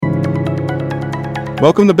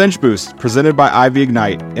Welcome to Bench Boost, presented by IV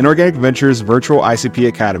Ignite, Inorganic Ventures Virtual ICP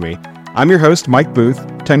Academy. I'm your host, Mike Booth,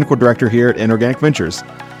 Technical Director here at Inorganic Ventures.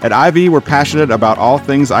 At IV, we're passionate about all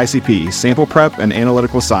things ICP, sample prep, and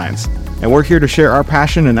analytical science, and we're here to share our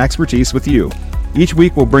passion and expertise with you. Each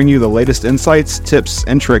week, we'll bring you the latest insights, tips,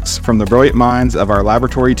 and tricks from the brilliant minds of our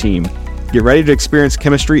laboratory team. Get ready to experience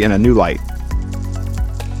chemistry in a new light.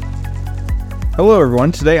 Hello,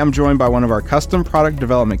 everyone. Today, I'm joined by one of our custom product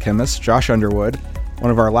development chemists, Josh Underwood, one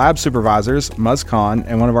of our lab supervisors, Muz Khan,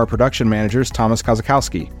 and one of our production managers, Thomas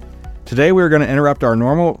Kozakowski. Today, we're going to interrupt our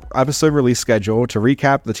normal episode release schedule to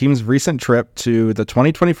recap the team's recent trip to the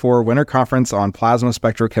 2024 Winter Conference on Plasma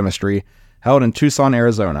Spectrochemistry held in Tucson,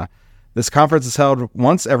 Arizona. This conference is held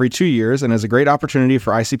once every 2 years and is a great opportunity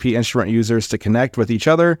for ICP instrument users to connect with each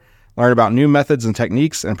other, learn about new methods and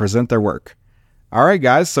techniques, and present their work. All right,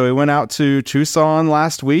 guys, so we went out to Tucson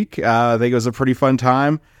last week. I think it was a pretty fun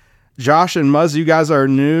time. Josh and Muz, you guys are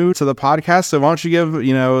new to the podcast, so why don't you give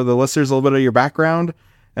the listeners a little bit of your background,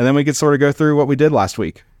 and then we can sort of go through what we did last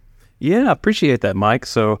week. Yeah, appreciate that, Mike.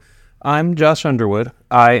 So I'm Josh Underwood.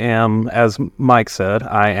 I am, as Mike said,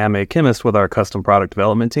 I am a chemist with our custom product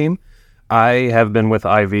development team. I have been with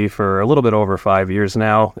IV for a little bit over 5 years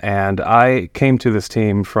now, and I came to this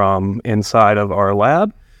team from inside of our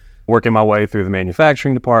lab, working my way through the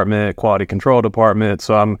manufacturing department, quality control department.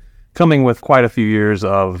 So I'm coming with quite a few years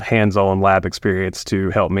of hands-on lab experience to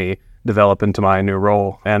help me develop into my new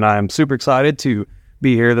role. And I'm super excited to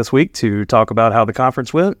be here this week to talk about how the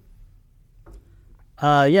conference went.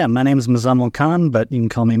 My name is Muzammil Khan, but you can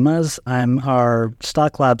call me Muz. I'm our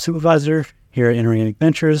stock lab supervisor here at Inorganic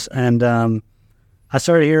Ventures, and I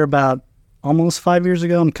started here about almost 5 years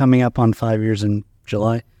ago. I'm coming up on 5 years in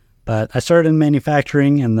July. But I started in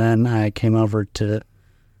manufacturing, and then I came over to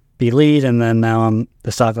be lead, and then now I'm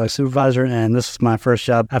the stock lab supervisor, and this is my first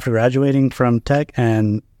job after graduating from tech,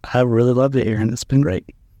 and I really loved it here, and it's been great.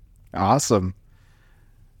 Awesome.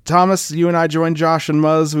 Thomas, you and I joined Josh and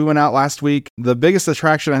Muz. We went out last week. The biggest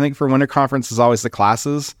attraction, I think, for Winter Conference is always the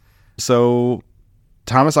classes. So,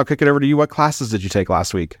 Thomas, I'll kick it over to you. What classes did you take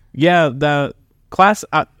last week? Yeah, the class,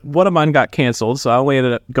 one of mine got canceled, so I only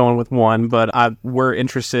ended up going with one, but we're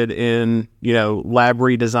interested in, lab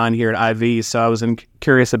redesign here at IV, so I was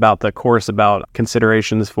curious about the course about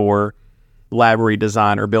considerations for lab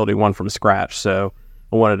redesign or building one from scratch. So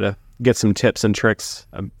I wanted to get some tips and tricks,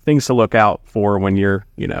 things to look out for when you're,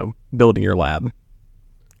 building your lab.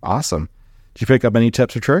 Awesome. Did you pick up any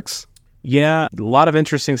tips or tricks? Yeah, a lot of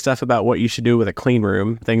interesting stuff about what you should do with a clean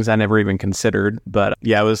room, things I never even considered. But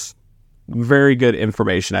yeah, it was very good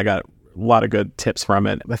information. I got a lot of good tips from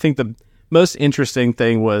it. I think the most interesting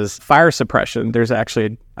thing was fire suppression. There's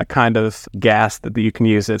actually a kind of gas that you can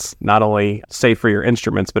use. It's not only safe for your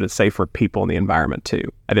instruments, but it's safe for people in the environment too.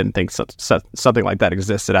 I didn't think something like that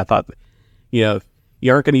existed. I thought, you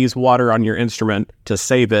aren't going to use water on your instrument to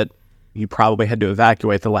save it. You probably had to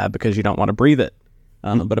evacuate the lab because you don't want to breathe it.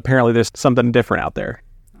 But apparently there's something different out there.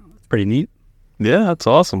 It's pretty neat. Yeah, that's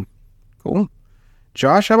awesome. Cool.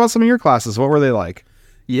 Josh, how about some of your classes? What were they like?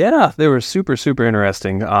 Yeah, they were super, super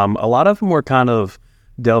interesting. A lot of them were kind of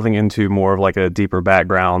delving into more of like a deeper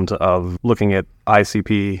background of looking at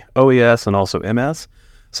ICP OES and also MS.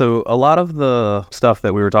 So a lot of the stuff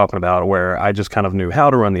that we were talking about where I just kind of knew how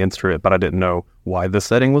to run the instrument, but I didn't know why this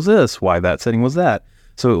setting was this, why that setting was that.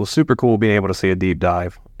 So it was super cool being able to see a deep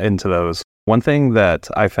dive into those. One thing that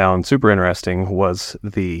I found super interesting was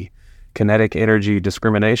the kinetic energy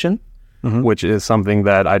discrimination, which is something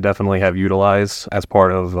that I definitely have utilized as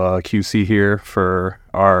part of QC here for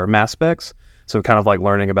our mass specs. So kind of like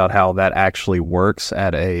learning about how that actually works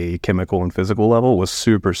at a chemical and physical level was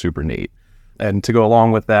super, super neat. And to go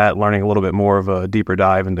along with that, learning a little bit more of a deeper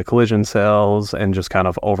dive into collision cells and just kind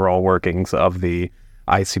of overall workings of the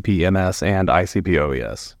ICP MS and ICP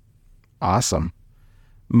OES. Awesome.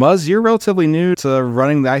 Muz, you're relatively new to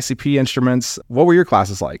running the ICP instruments. What were your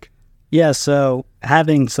classes like? Yeah, so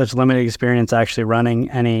having such limited experience actually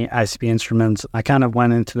running any ICP instruments, I kind of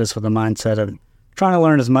went into this with a mindset of trying to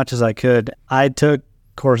learn as much as I could. I took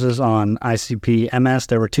courses on ICP MS.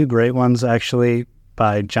 There were two great ones, actually,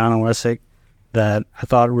 by John Olesic that I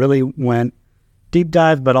thought really went deep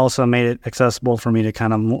dive, but also made it accessible for me to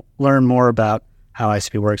kind of learn more about how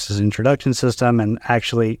ICP works as an introduction system and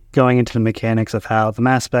actually going into the mechanics of how the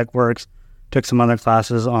mass spec works. Took some other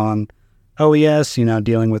classes on OES,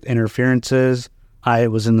 dealing with interferences. I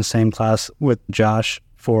was in the same class with Josh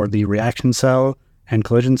for the reaction cell and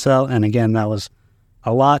collision cell. And again, that was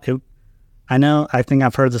a lot. I think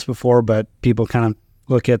I've heard this before, but people kind of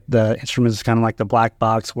look at the instruments as kind of like the black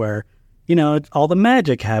box where, all the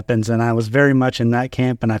magic happens. And I was very much in that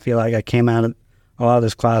camp. And I feel like I came out a lot of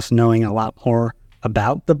this class knowing a lot more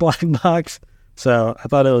about the black box. So I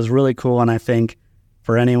thought it was really cool. And I think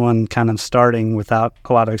for anyone kind of starting without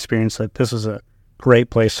a lot of experience, that this was a great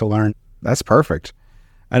place to learn. That's perfect.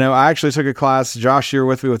 I know I actually took a class. Josh, you were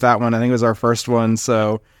with me with that one. I think it was our first one.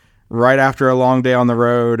 So right after a long day on the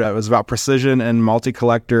road, it was about precision and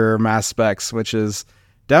multi-collector mass specs, which is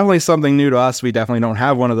definitely something new to us. We definitely don't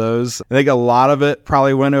have one of those. I think a lot of it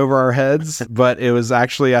probably went over our heads, but it was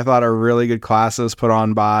actually, I thought, a really good class. It was put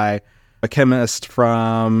on by a chemist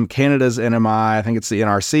from Canada's NMI. I think it's the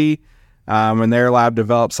NRC. And their lab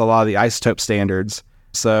develops a lot of the isotope standards.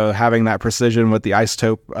 So having that precision with the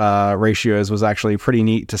isotope ratios was actually pretty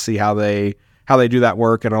neat to see how they do that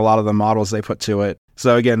work and a lot of the models they put to it.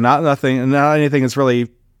 So again, not anything that's really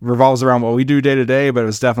revolves around what we do day to day, but it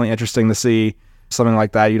was definitely interesting to see something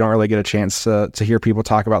like that. You don't really get a chance to hear people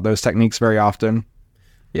talk about those techniques very often.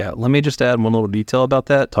 Yeah, let me just add one little detail about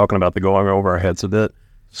that, talking about the going over our heads a bit.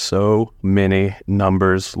 So many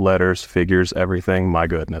numbers, letters, figures, everything. My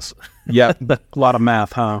goodness. Yeah. A lot of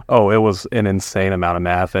math, huh? Oh, it was an insane amount of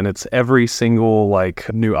math. And it's every single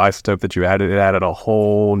new isotope that you added. It added a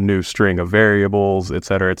whole new string of variables, et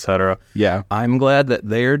cetera, et cetera. Yeah. I'm glad that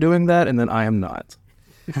they are doing that and then I am not.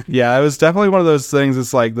 Yeah, it was definitely one of those things.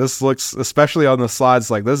 It's like, this looks, especially on the slides,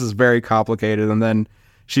 like this is very complicated. And then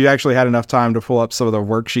she actually had enough time to pull up some of the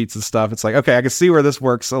worksheets and stuff. It's like, okay, I can see where this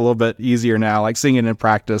works a little bit easier now. Like seeing it in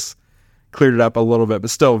practice cleared it up a little bit, but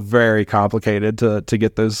still very complicated to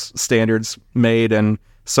get those standards made and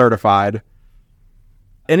certified.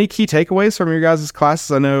 Any key takeaways from your guys'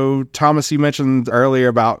 classes? I know, Thomas, you mentioned earlier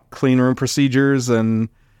about clean room procedures, and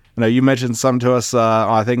I know you mentioned something to us,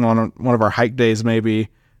 I think on one of our hike days maybe,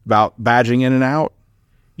 about badging in and out.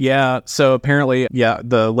 Yeah, so apparently,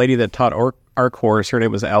 the lady that taught our course, her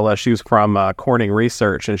name was Ella. She was from Corning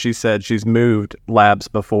Research, and she said she's moved labs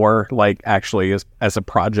before, like actually as a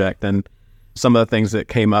project. And some of the things that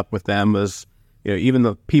came up with them was, even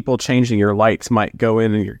the people changing your lights might go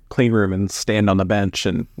in your clean room and stand on the bench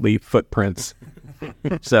and leave footprints.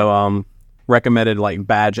 So recommended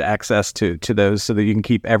badge access to those so that you can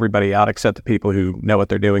keep everybody out except the people who know what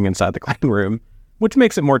they're doing inside the clean room, which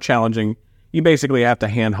makes it more challenging. You basically have to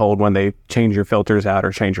handhold when they change your filters out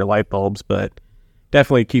or change your light bulbs, but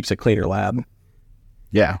definitely keeps a cleaner lab.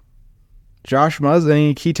 Yeah. Josh, Muzz,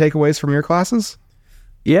 any key takeaways from your classes?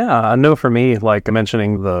 Yeah, I know for me, like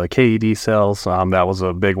mentioning the KED cells, that was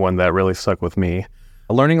a big one that really stuck with me.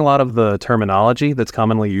 Learning a lot of the terminology that's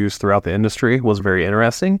commonly used throughout the industry was very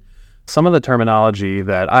interesting. Some of the terminology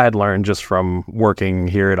that I had learned just from working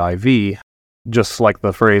here at IV, just like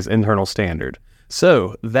the phrase internal standard.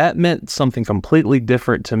 So that meant something completely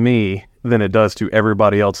different to me than it does to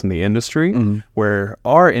everybody else in the industry, where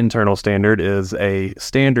our internal standard is a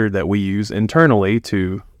standard that we use internally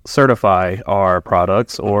to certify our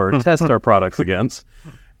products or test our products against.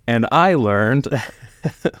 And I learned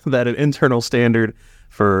that an internal standard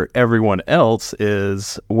for everyone else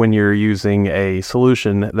is when you're using a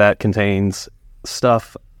solution that contains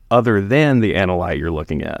stuff other than the analyte you're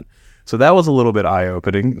looking at. So that was a little bit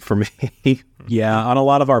eye-opening for me. Yeah, on a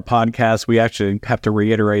lot of our podcasts, we actually have to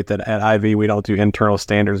reiterate that at IV, we don't do internal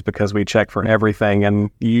standards because we check for everything. And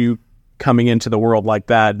you coming into the world like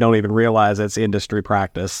that don't even realize it's industry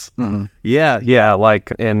practice. Yeah.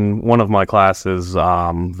 Like in one of my classes,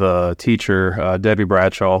 the teacher, Debbie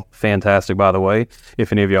Bradshaw, fantastic, by the way.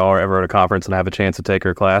 If any of y'all are ever at a conference and have a chance to take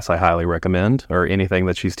her class, I highly recommend, or anything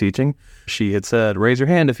that she's teaching. She had said, raise your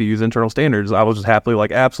hand if you use internal standards. I was just happily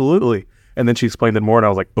like, absolutely. And then she explained it more, and I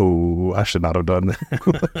was like, oh, I should not have done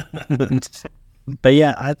that. But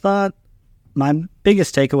yeah, I thought my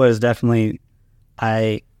biggest takeaway is definitely,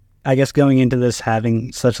 I guess going into this,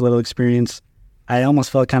 having such little experience, I almost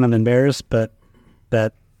felt kind of embarrassed, but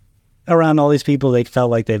that around all these people, they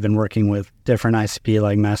felt like they've been working with different ICP,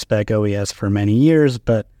 like Mass Spec OES, for many years.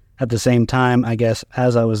 But at the same time, I guess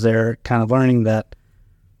as I was there kind of learning that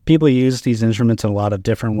people use these instruments in a lot of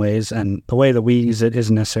different ways, and the way that we use it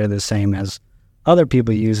isn't necessarily the same as other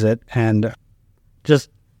people use it. And just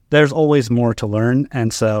there's always more to learn.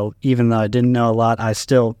 And so even though I didn't know a lot, I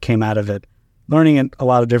still came out of it learning a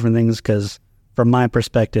lot of different things, because from my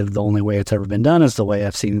perspective, the only way it's ever been done is the way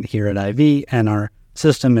I've seen it here at IV, and our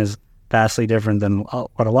system is vastly different than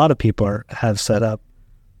what a lot of people have set up.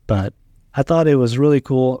 But I thought it was really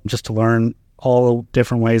cool just to learn all the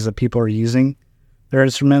different ways that people are using their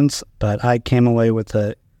instruments, but I came away with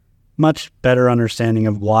a much better understanding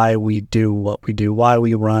of why we do what we do, why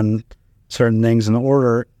we run certain things in the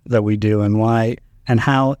order that we do, and why and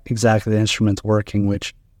how exactly the instrument's working,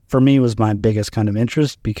 which for me was my biggest kind of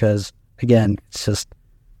interest, because again, it's just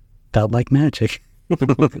felt like magic.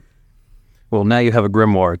 Well, now you have a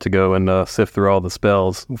grimoire to go and sift through all the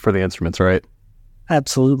spells for the instruments, right?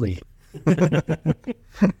 Absolutely.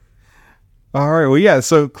 All right. Well, yeah.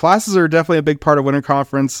 So classes are definitely a big part of Winter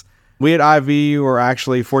Conference. We at IV were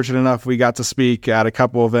actually fortunate enough we got to speak at a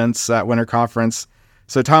couple events at Winter Conference.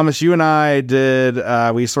 So Thomas, you and I did,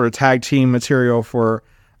 we sort of tag team material for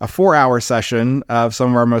a 4-hour session of some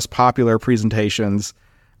of our most popular presentations.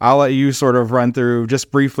 I'll let you sort of run through just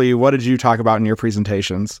briefly, what did you talk about in your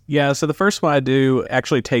presentations? Yeah, so the first one I do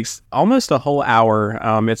actually takes almost a whole hour.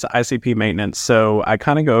 It's ICP maintenance. So I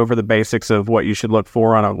kind of go over the basics of what you should look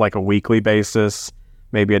for on a weekly basis,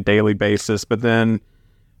 maybe a daily basis. But then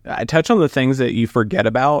I touch on the things that you forget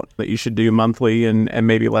about that you should do monthly and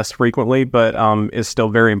maybe less frequently, but is still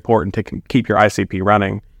very important to keep your ICP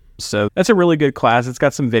running. So that's a really good class. It's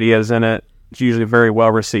got some videos in it. It's usually very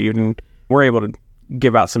well received, and we're able to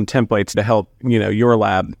give out some templates to help, your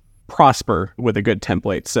lab prosper with a good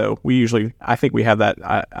template. So I think we have that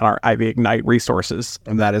on our IV Ignite resources.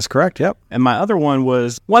 And that is correct. Yep. And my other one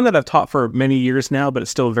was one that I've taught for many years now, but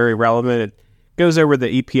it's still very relevant. It goes over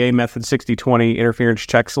the EPA method 60/20 interference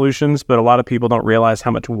check solutions, but a lot of people don't realize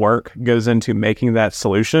how much work goes into making that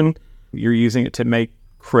solution. You're using it to make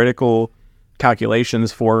critical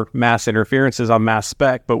calculations for mass interferences on mass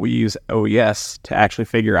spec, but we use OES to actually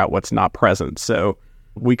figure out what's not present. So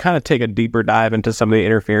we kind of take a deeper dive into some of the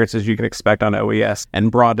interferences you can expect on OES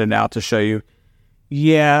and broaden it out to show you,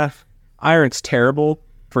 iron's terrible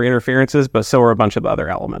for interferences, but so are a bunch of other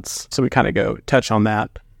elements. So we kind of touch on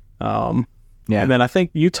that. And then I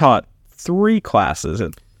think you taught 3 classes.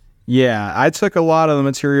 Yeah, I took a lot of the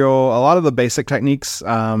material, a lot of the basic techniques.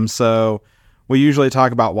 So we usually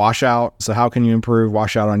talk about washout. So how can you improve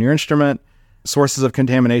washout on your instrument? Sources of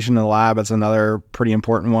contamination in the lab, that's another pretty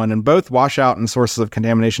important one. And both washout and sources of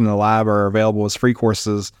contamination in the lab are available as free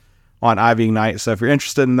courses on IV Ignite. So if you're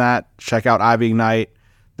interested in that, check out IV Ignite.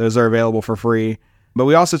 Those are available for free. But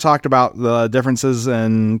we also talked about the differences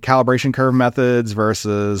in calibration curve methods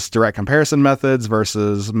versus direct comparison methods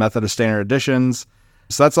versus method of standard additions.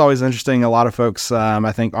 So that's always interesting. A lot of folks,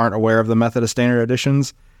 I think, aren't aware of the method of standard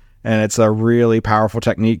additions. And it's a really powerful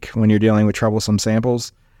technique when you're dealing with troublesome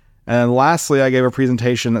samples. And lastly, I gave a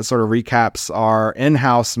presentation that sort of recaps our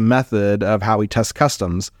in-house method of how we test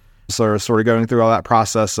customs. So sort of going through all that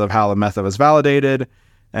process of how the method was validated.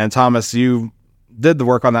 And Thomas, you did the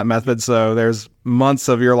work on that method, so there's months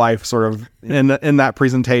of your life sort of in that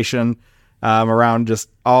presentation around just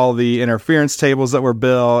all the interference tables that were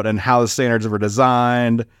built and how the standards were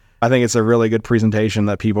designed. I think it's a really good presentation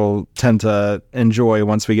that people tend to enjoy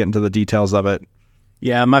once we get into the details of it.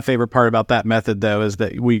 Yeah, my favorite part about that method, though, is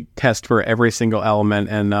that we test for every single element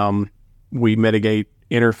and we mitigate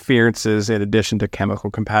interferences in addition to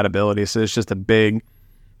chemical compatibility. So it's just a big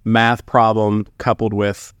math problem coupled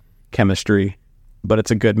with chemistry, but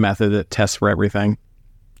it's a good method that tests for everything.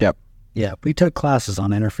 Yep. Yeah, we took classes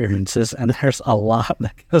on interferences, and there's a lot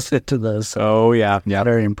that goes into those. Oh, yeah.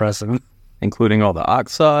 Very impressive. Including all the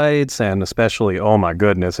oxides, and especially, oh my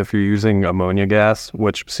goodness, if you're using ammonia gas,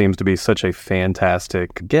 which seems to be such a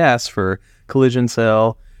fantastic gas for collision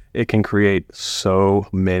cell, it can create so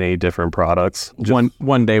many different products.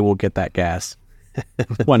 One day we'll get that gas.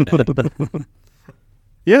 One day.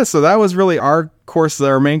 Yeah, so that was really our course,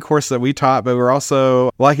 our main course that we taught, but we were also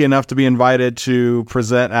lucky enough to be invited to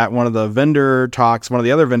present at one of the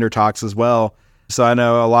other vendor talks as well. So I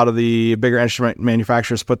know a lot of the bigger instrument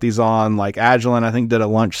manufacturers put these on, like Agilent, I think, did a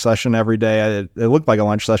lunch session every day. It looked like a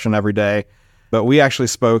lunch session every day. But we actually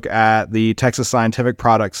spoke at the Texas Scientific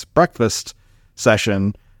Products breakfast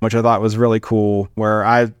session, which I thought was really cool, where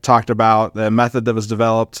I talked about the method that was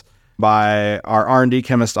developed by our R&D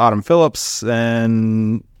chemist, Autumn Phillips,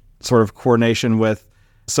 and sort of coordination with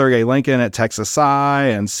Sergey Lincoln at Texas Sci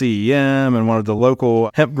and CEM and one of the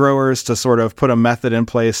local hemp growers to sort of put a method in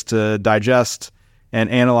place to digest and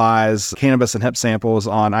analyze cannabis and hemp samples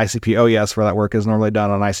on ICP OES, where that work is normally done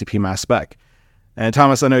on ICP mass spec. And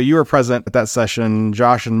Thomas, I know you were present at that session.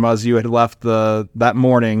 Josh and Muzz, you had left that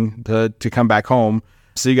morning to come back home,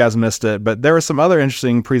 so you guys missed it. But there were some other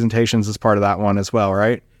interesting presentations as part of that one as well,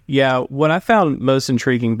 right? Yeah, what I found most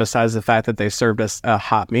intriguing, besides the fact that they served us a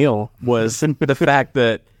hot meal, was the fact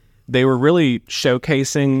that they were really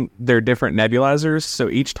showcasing their different nebulizers. So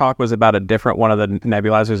each talk was about a different one of the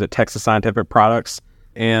nebulizers at Texas Scientific Products,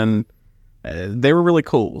 and they were really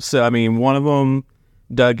cool. So, I mean, one of them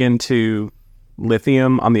dug into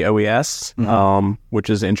lithium on the OES, which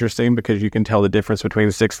is interesting because you can tell the difference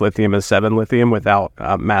between 6 lithium and 7 lithium without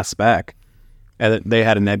mass spec. And they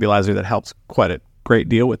had a nebulizer that helps quite a great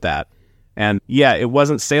deal with that. And yeah, it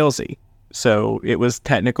wasn't salesy. So it was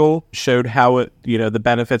technical, showed how it, the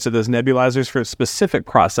benefits of those nebulizers for specific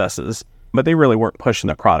processes, but they really weren't pushing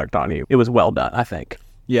the product on you. It was well done, I think.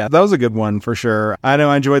 Yeah, that was a good one for sure. I know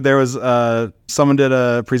I enjoyed, there was someone did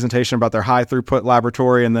a presentation about their high throughput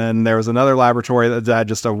laboratory, and then there was another laboratory that had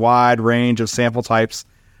just a wide range of sample types.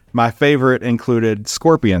 My favorite included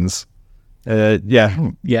scorpions.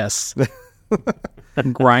 Yes.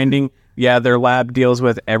 Grinding. Yeah, their lab deals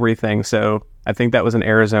with everything. So I think that was an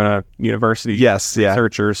Arizona University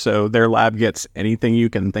researcher. So their lab gets anything you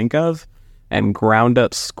can think of, and ground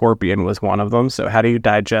up scorpion was one of them. So how do you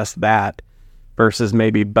digest that versus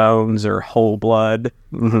maybe bones or whole blood?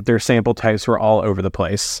 Their sample types were all over the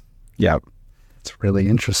place. Yeah. It's really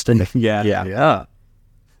interesting. Yeah.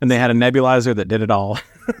 And they had a nebulizer that did it all.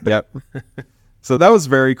 Yep. So that was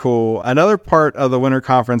very cool. Another part of the winter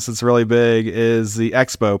conference that's really big is the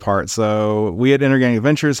expo part. So we at Inorganic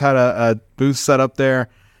Ventures had a booth set up there,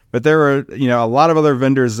 but there were, a lot of other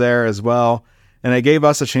vendors there as well. And it gave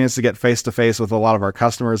us a chance to get face-to-face with a lot of our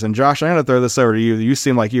customers. And Josh, I'm going to throw this over to you. You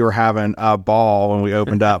seemed like you were having a ball when we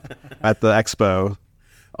opened up at the expo.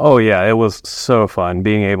 Oh, yeah. It was so fun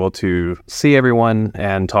being able to see everyone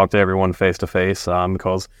and talk to everyone face-to-face,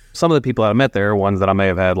 because some of the people I met there are ones that I may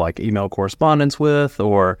have had like email correspondence with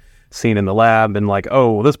or seen in the lab, and like,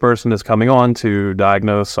 oh, this person is coming on to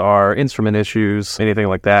diagnose our instrument issues, anything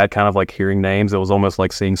like that. Kind of like hearing names. It was almost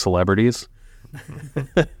like seeing celebrities.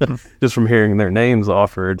 Just from hearing their names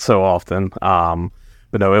offered so often.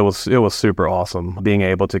 But no, it was super awesome being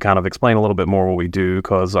able to kind of explain a little bit more what we do,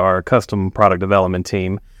 because our custom product development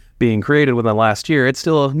team being created within the last year, it's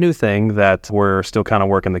still a new thing that we're still kind of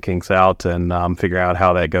working the kinks out and figuring out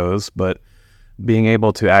how that goes. But being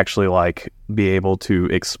able to actually be able to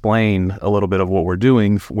explain a little bit of what we're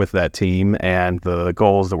doing with that team and the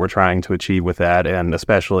goals that we're trying to achieve with that, and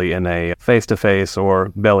especially in a face-to-face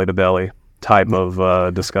or belly-to-belly type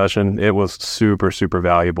of discussion, it was super, super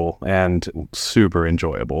valuable and super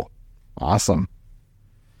enjoyable. Awesome.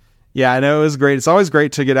 Yeah, I know it was great. It's always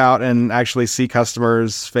great to get out and actually see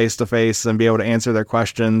customers face to face and be able to answer their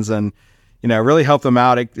questions and, really help them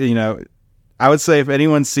out. I would say if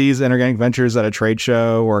anyone sees Inorganic Ventures at a trade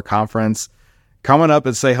show or a conference, coming up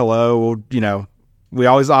and say hello. We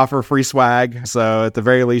always offer free swag. So at the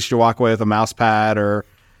very least, you walk away with a mouse pad or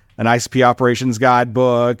an ICP operations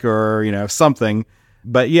guidebook or, something.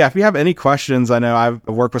 But yeah, if you have any questions, I know I've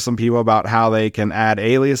worked with some people about how they can add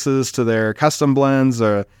aliases to their custom blends,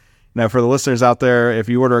 or, for the listeners out there, if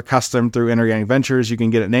you order a custom through Inorganic Ventures, you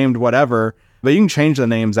can get it named whatever, but you can change the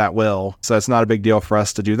names at will. So it's not a big deal for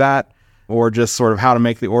us to do that, or just sort of how to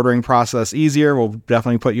make the ordering process easier. We'll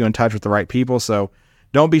definitely put you in touch with the right people. So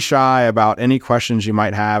don't be shy about any questions you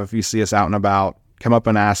might have. If you see us out and about, come up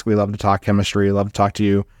and ask. We love to talk chemistry, love to talk to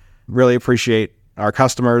you. Really appreciate our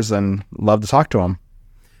customers and love to talk to them.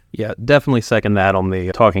 Yeah, definitely second that on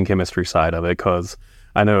the talking chemistry side of it, because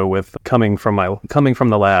I know with coming from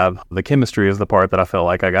the lab, the chemistry is the part that I felt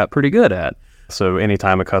like I got pretty good at. So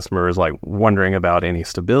anytime a customer is like wondering about any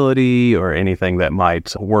stability or anything that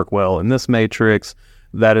might work well in this matrix,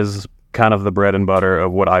 that is kind of the bread and butter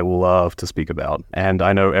of what I love to speak about. And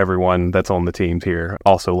I know everyone that's on the teams here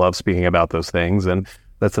also loves speaking about those things, and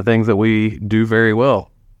that's the things that we do very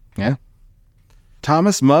well. Yeah.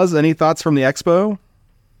 Thomas, Muzz, any thoughts from the expo?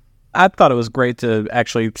 I thought it was great to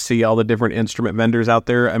actually see all the different instrument vendors out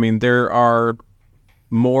there. I mean, there are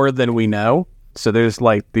more than we know. So there's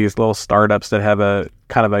like these little startups that have a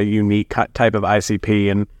kind of a unique type of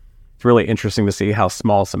ICP, and it's really interesting to see how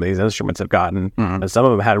small some of these instruments have gotten. And some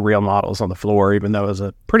of them had real models on the floor, even though it was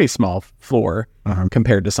a pretty small floor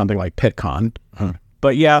compared to something like PitCon.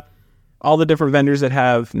 But yeah, all the different vendors that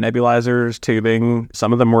have nebulizers, tubing,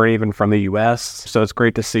 some of them were even from the US. So it's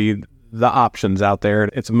great to see the options out there.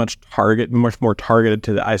 It's much more targeted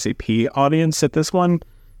to the ICP audience at this one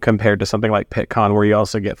compared to something like PitCon, where you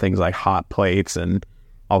also get things like hot plates and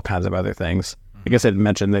all kinds of other things. I guess I didn't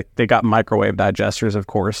mention that they got microwave digesters, of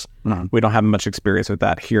course. We don't have much experience with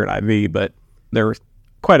that here at IV, but there were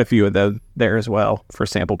quite a few of those there as well for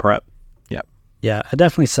sample prep. Yeah, I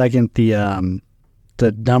definitely second the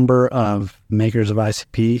number of makers of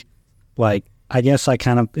ICP. Like, I guess I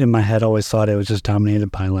kind of in my head always thought it was just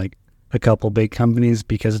dominated by like a couple big companies,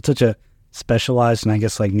 because it's such a specialized and I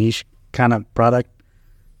guess like niche kind of product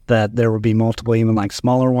that there would be multiple even like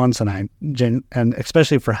smaller ones, and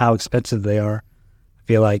especially for how expensive they are. I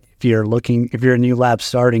feel like if you're a new lab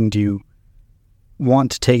starting, do you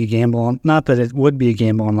want to take a gamble on, not that it would be a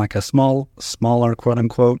gamble on like a smaller quote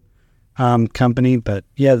unquote company, but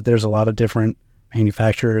yeah, there's a lot of different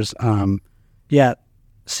manufacturers.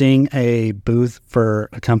 Seeing a booth for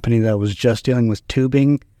a company that was just dealing with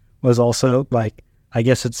tubing was also like, I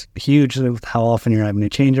guess it's huge with how often you're having to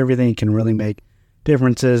change everything. It can really make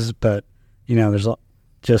differences, but there's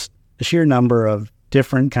just a sheer number of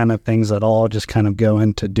different kind of things that all just kind of go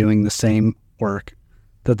into doing the same work,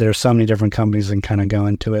 that there's so many different companies and kind of go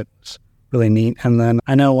into it. It's really neat. And then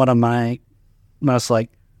I know one of my most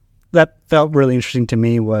that felt really interesting to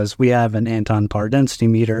me was we have an Anton Par density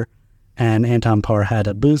meter, and Anton Par had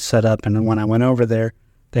a booth set up, and when I went over there,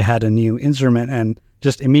 they had a new instrument, and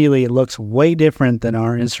just immediately it looks way different than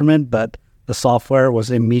our instrument, but the software was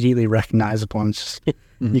immediately recognizable, and it's just,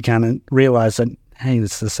 you kind of realize that, hey,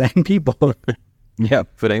 it's the same people. Yeah,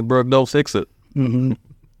 if it ain't broke, don't fix it. Mm-hmm.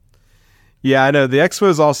 Yeah, I know. The expo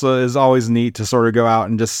is always neat to sort of go out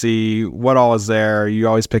and just see what all is there. You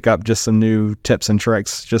always pick up just some new tips and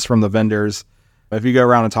tricks just from the vendors. If you go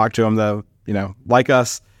around and talk to them, though, like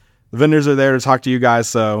us, the vendors are there to talk to you guys.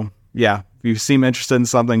 So yeah, if you seem interested in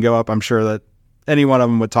something, go up. I'm sure that any one of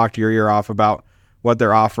them would talk to your ear off about what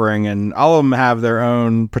they're offering, and all of them have their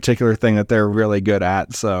own particular thing that they're really good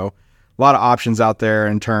at. So a lot of options out there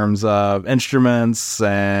in terms of instruments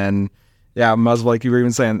and muzzle, like you were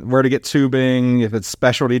even saying, where to get tubing, if it's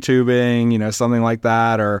specialty tubing, something like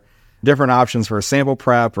that, or different options for sample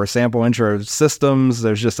prep or sample intro systems.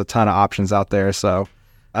 There's just a ton of options out there. So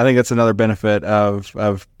I think that's another benefit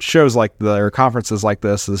of shows like or conferences like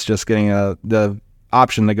this, is just getting the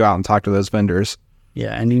option to go out and talk to those vendors.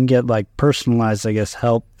 Yeah, and you can get personalized, I guess,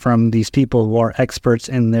 help from these people who are experts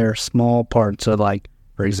in their small parts. So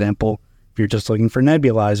for example, if you're just looking for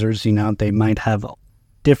nebulizers, they might have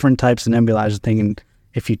different types of nebulizer thing, and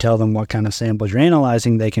if you tell them what kind of samples you're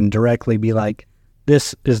analyzing, they can directly be like,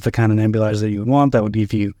 this is the kind of nebulizer that you would want, that would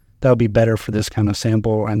be better for this kind of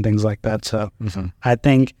sample and things like that. So I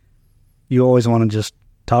think you always want to just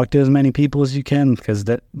talk to as many people as you can, because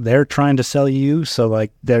they're trying to sell you, so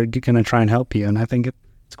they're going to try and help you, and I think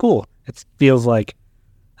it's cool. It feels like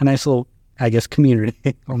a nice little, I guess,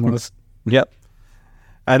 community almost. Yep.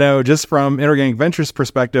 I know, just from Inorganic Ventures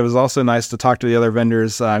perspective, it's also nice to talk to the other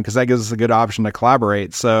vendors, because that gives us a good option to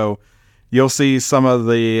collaborate. So you'll see some of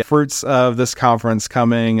the fruits of this conference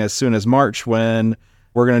coming as soon as March, when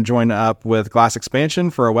we're going to join up with Glass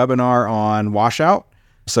Expansion for a webinar on washout.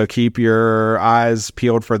 So keep your eyes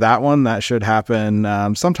peeled for that one. That should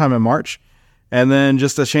happen sometime in March. And then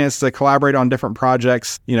just a chance to collaborate on different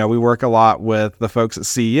projects. We work a lot with the folks at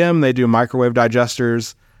CEM. They do microwave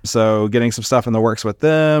digesters. So getting some stuff in the works with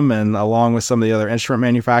them, and along with some of the other instrument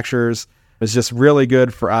manufacturers, is just really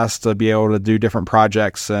good for us to be able to do different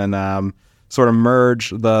projects and sort of merge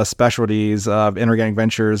the specialties of Inorganic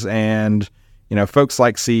Ventures and, folks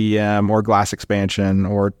like CEM or Glass Expansion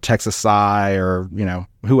or Texas Sci or,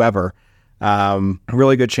 whoever.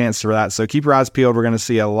 Really good chance for that. So keep your eyes peeled. We're going to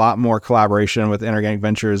see a lot more collaboration with Inorganic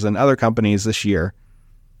Ventures and other companies this year.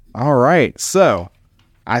 All right. So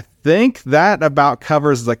I think that about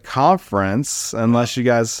covers the conference, unless you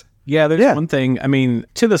guys... Yeah, there's one thing. I mean,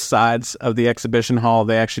 to the sides of the exhibition hall,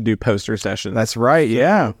 they actually do poster sessions. That's right,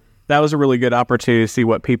 yeah. That was a really good opportunity to see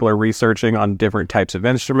what people are researching on different types of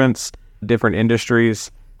instruments, different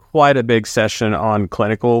industries. Quite a big session on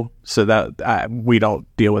clinical, so that we don't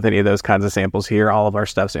deal with any of those kinds of samples here. All of our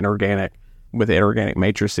stuff's inorganic with inorganic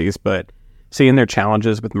matrices, but seeing their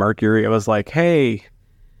challenges with mercury, I was like, hey...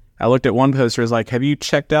 I looked at one poster, was like, have you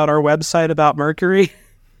checked out our website about mercury?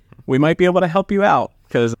 We might be able to help you out,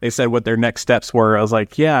 because they said what their next steps were. I was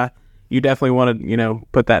like, yeah, you definitely want to,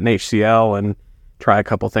 put that in HCl and try a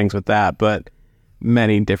couple things with that. But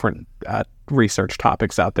many different research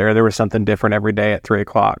topics out there. There was something different every day at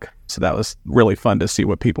 3:00. So that was really fun to see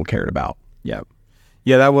what people cared about. Yep.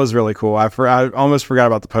 Yeah, that was really cool. I almost forgot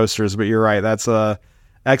about the posters, but you're right. That's a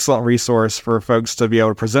excellent resource for folks to be able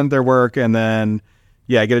to present their work, and then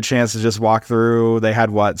get a chance to just walk through. They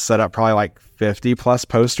had set up probably 50 plus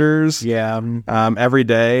posters every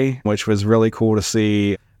day, which was really cool to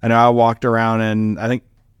see. I know I walked around, and I think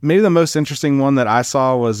maybe the most interesting one that I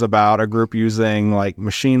saw was about a group using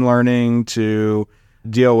machine learning to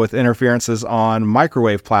deal with interferences on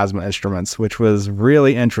microwave plasma instruments, which was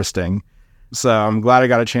really interesting. So I'm glad I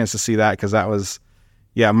got a chance to see that, because that was...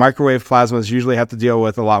 Yeah, microwave plasmas usually have to deal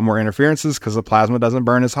with a lot more interferences because the plasma doesn't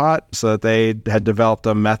burn as hot. So that they had developed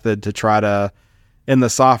a method to try to, in the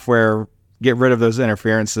software, get rid of those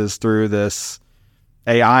interferences through this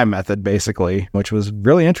AI method, basically, which was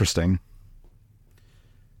really interesting.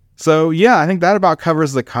 So yeah, I think that about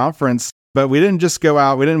covers the conference. But we didn't just go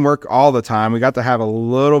out. We didn't work all the time. We got to have a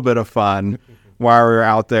little bit of fun while we were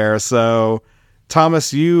out there. So...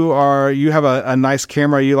 Thomas, you have a nice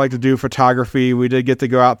camera. You like to do photography. We did get to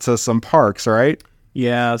go out to some parks, right?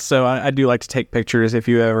 Yeah, so I do like to take pictures. If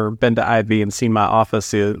you've ever been to IV and seen my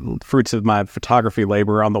office, the fruits of my photography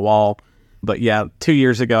labor on the wall. But yeah, 2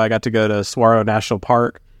 years ago, I got to go to Saguaro National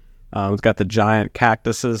Park. It's got the giant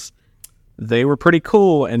cactuses. They were pretty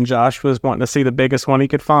cool, and Josh was wanting to see the biggest one he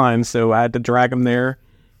could find, so I had to drag him there.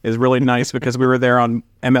 It was really nice because we were there on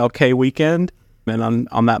MLK weekend, and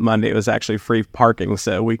on that Monday, it was actually free parking.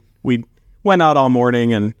 So we went out all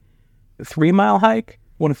morning, and 3 mile hike?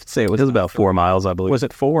 What if say it was about 4 miles, I believe. Was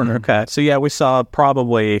it 4? Mm-hmm. Okay. So yeah, we saw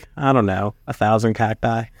probably, 1,000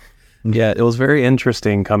 cacti. Yeah, it was very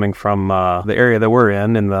interesting coming from the area that we're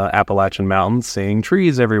in the Appalachian Mountains, seeing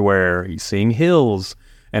trees everywhere, seeing hills,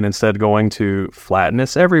 and instead going to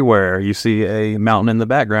flatness everywhere. You see a mountain in the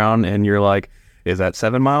background, and you're like, is that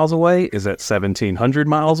 7 miles away? Is that 1,700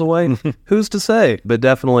 miles away? Who's to say? But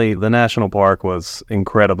definitely the national park was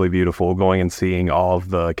incredibly beautiful, going and seeing all of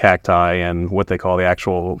the cacti and what they call the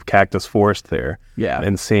actual cactus forest there. Yeah.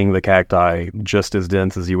 And seeing the cacti just as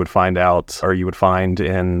dense as you would find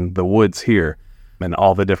in the woods here, and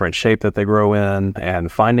all the different shape that they grow in,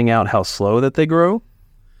 and finding out how slow that they grow.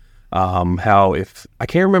 I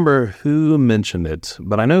can't remember who mentioned it,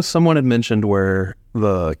 but I know someone had mentioned where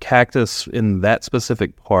the cactus in that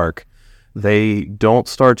specific park, they don't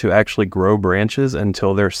start to actually grow branches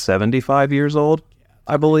until they're 75 years old,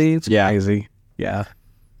 I believe. Yeah. Crazy. Yeah.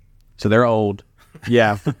 So they're old.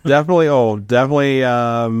 Yeah, definitely old. Definitely,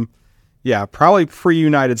 probably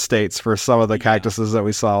pre-United States for some of the cactuses that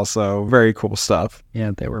we saw. So very cool stuff.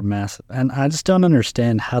 Yeah, they were massive. And I just don't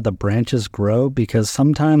understand how the branches grow, because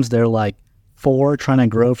sometimes they're like 4 trying to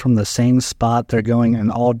grow from the same spot. They're going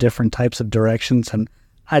in all different types of directions. And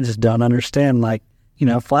I just don't understand. Like,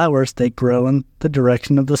 flowers, they grow in the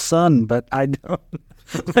direction of the sun, but I don't.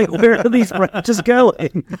 Like, where are these branches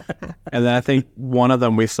going? And then I think one of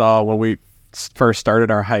them we saw when we first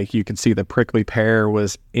started our hike, you could see the prickly pear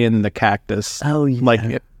was in the cactus. Oh, yeah. Like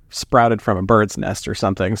it sprouted from a bird's nest or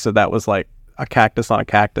something. So that was like a cactus on a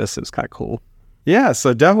cactus. It was kind of cool. Yeah,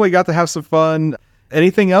 so definitely got to have some fun.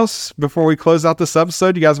 Anything else before we close out this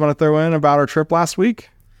episode you guys want to throw in about our trip last week?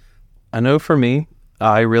 I know for me,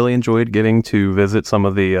 I really enjoyed getting to visit some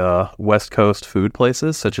of the West Coast food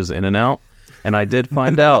places, such as In-N-Out. And I did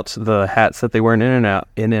find out the hats that they wear in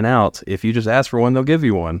In-N-Out, if you just ask for one, they'll give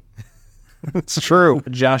you one. It's true.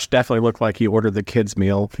 Josh definitely looked like he ordered the kids'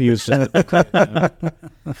 meal. He was just...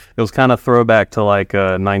 It was kind of throwback to like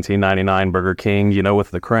 1999 Burger King, with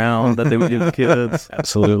the crown that they would give the kids.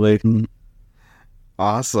 Absolutely.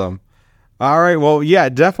 Awesome. All right. Well, yeah,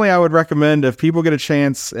 definitely I would recommend, if people get a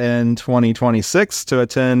chance in 2026 to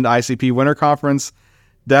attend ICP Winter Conference,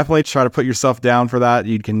 definitely try to put yourself down for that.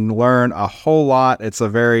 You can learn a whole lot. It's a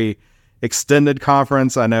very extended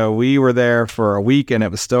conference. I know we were there for a week and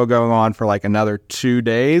it was still going on for like another 2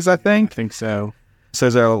 days, I think. I think so.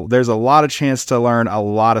 So there's a lot of chance to learn a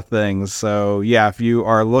lot of things. So yeah, if you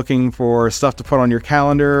are looking for stuff to put on your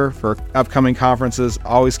calendar for upcoming conferences,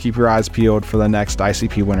 always keep your eyes peeled for the next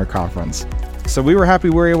ICP Winter Conference. So we were happy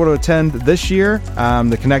we were able to attend this year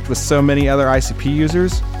to connect with so many other ICP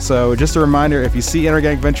users. So just a reminder, if you see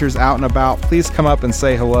Inorganic Ventures out and about, please come up and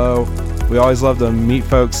say hello. We always love to meet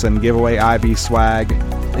folks and give away IB swag.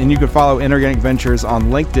 And you can follow Inorganic Ventures on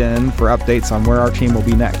LinkedIn for updates on where our team will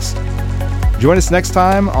be next. Join us next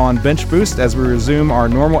time on Bench Boost as we resume our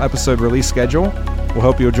normal episode release schedule. We'll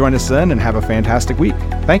hope you'll join us then and have a fantastic week.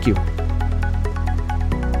 Thank you.